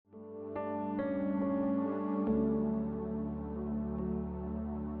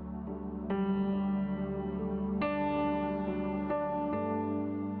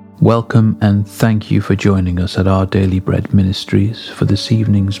Welcome and thank you for joining us at Our Daily Bread Ministries for this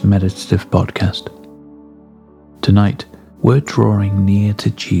evening's meditative podcast. Tonight, we're drawing near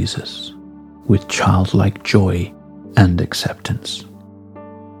to Jesus with childlike joy and acceptance.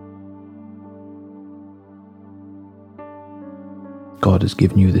 God has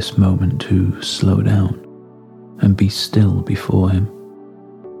given you this moment to slow down and be still before Him.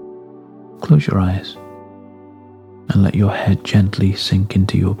 Close your eyes and let your head gently sink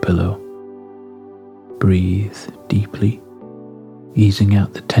into your pillow. Breathe deeply, easing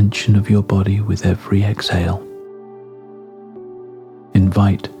out the tension of your body with every exhale.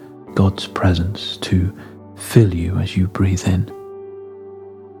 Invite God's presence to fill you as you breathe in.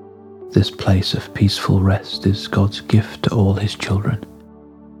 This place of peaceful rest is God's gift to all His children.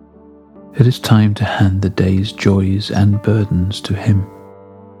 It is time to hand the day's joys and burdens to Him,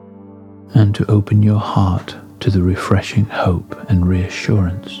 and to open your heart to the refreshing hope and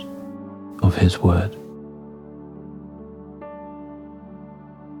reassurance of His Word.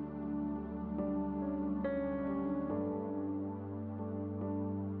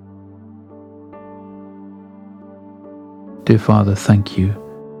 Dear Father, thank you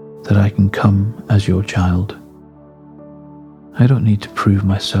that I can come as your child. I don't need to prove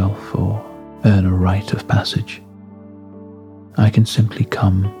myself or earn a rite of passage. I can simply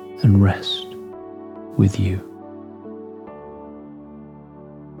come and rest with you.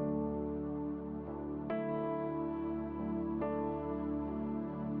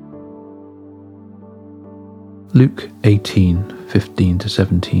 Luke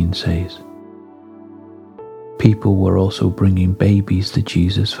 18:15-17 says, People were also bringing babies to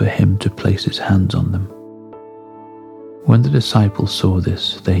Jesus for Him to place His hands on them. When the disciples saw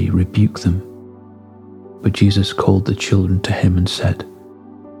this, they rebuked them. But Jesus called the children to Him and said,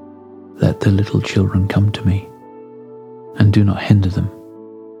 Let the little children come to me, and do not hinder them,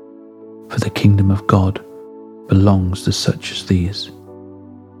 for the kingdom of God belongs to such as these.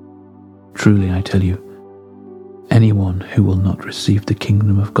 Truly I tell you, anyone who will not receive the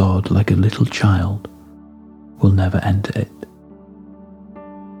kingdom of God like a little child will never enter it.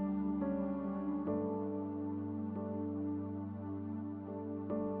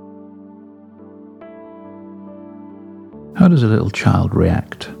 How does a little child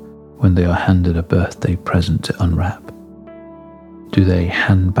react when they are handed a birthday present to unwrap? Do they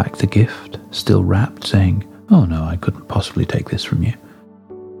hand back the gift, still wrapped, saying, "Oh no, I couldn't possibly take this from you"?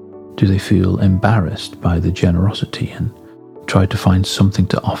 Do they feel embarrassed by the generosity and try to find something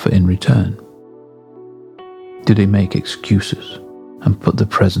to offer in return? Do they make excuses and put the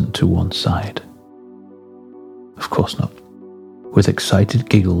present to one side? Of course not. With excited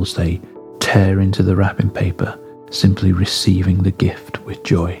giggles, they tear into the wrapping paper, simply receiving the gift with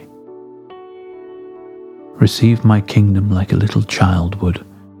joy. Receive my kingdom like a little child would,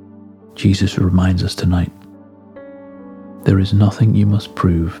 Jesus reminds us tonight. There is nothing you must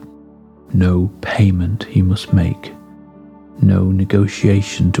prove, no payment you must make, no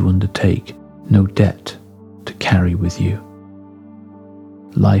negotiation to undertake, no debt to carry with you.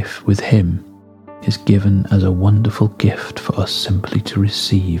 Life with Him is given as a wonderful gift for us simply to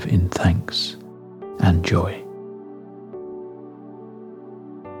receive in thanks and joy.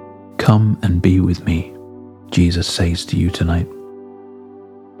 Come and be with me, Jesus says to you tonight.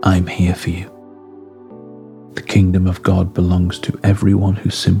 I'm here for you. The kingdom of God belongs to everyone who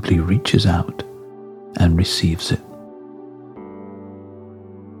simply reaches out and receives it.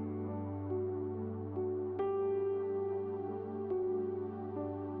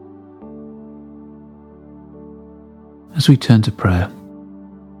 As we turn to prayer,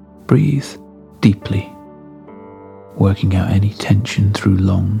 breathe deeply, working out any tension through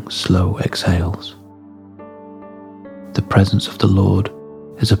long, slow exhales. The presence of the Lord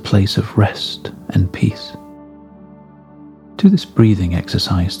is a place of rest and peace. Do this breathing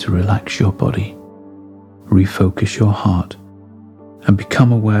exercise to relax your body, refocus your heart, and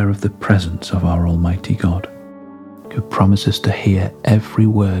become aware of the presence of our Almighty God, who promises to hear every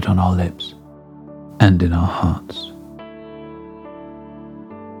word on our lips and in our hearts.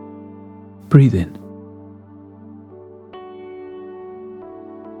 Breathe in.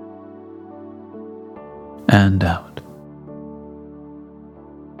 And out.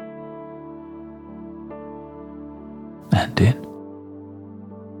 And in.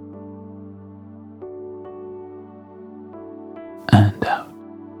 And out.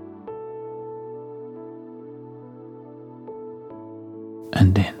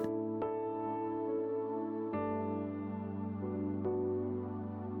 And in.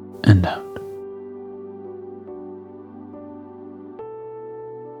 And out.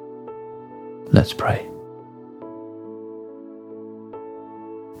 Let's pray.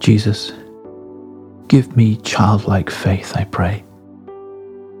 Jesus, give me childlike faith, I pray.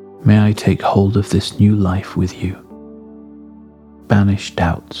 May I take hold of this new life with you. Banish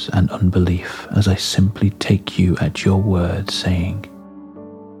doubts and unbelief as I simply take you at your word, saying,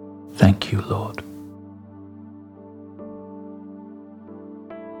 "Thank you, Lord."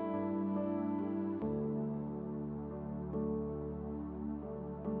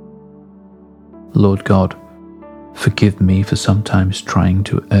 Lord God, forgive me for sometimes trying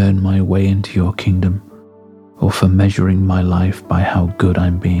to earn my way into your kingdom, or for measuring my life by how good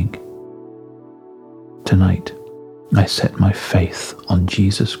I'm being. Tonight, I set my faith on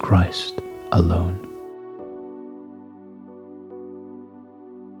Jesus Christ alone.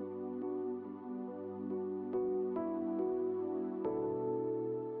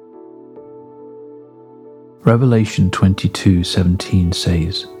 Revelation 22:17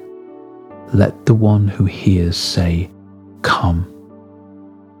 says, "Let the one who hears say, 'Come.'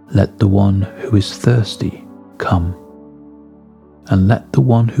 Let the one who is thirsty come. And let the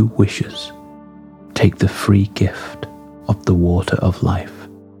one who wishes take the free gift of the water of life."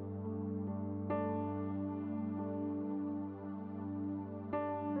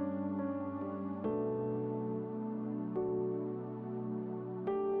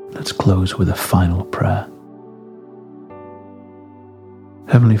 Let's close with a final prayer.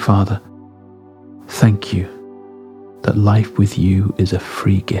 Heavenly Father, thank you that life with you is a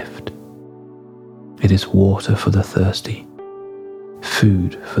free gift. It is water for the thirsty,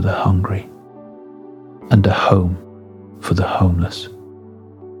 food for the hungry, and a home for the homeless.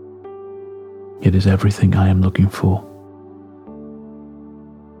 It is everything I am looking for,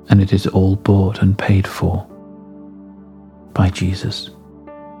 and it is all bought and paid for by Jesus.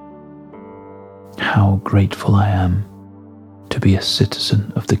 How grateful I am to be a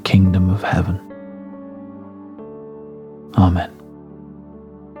citizen of the kingdom of heaven. Amen.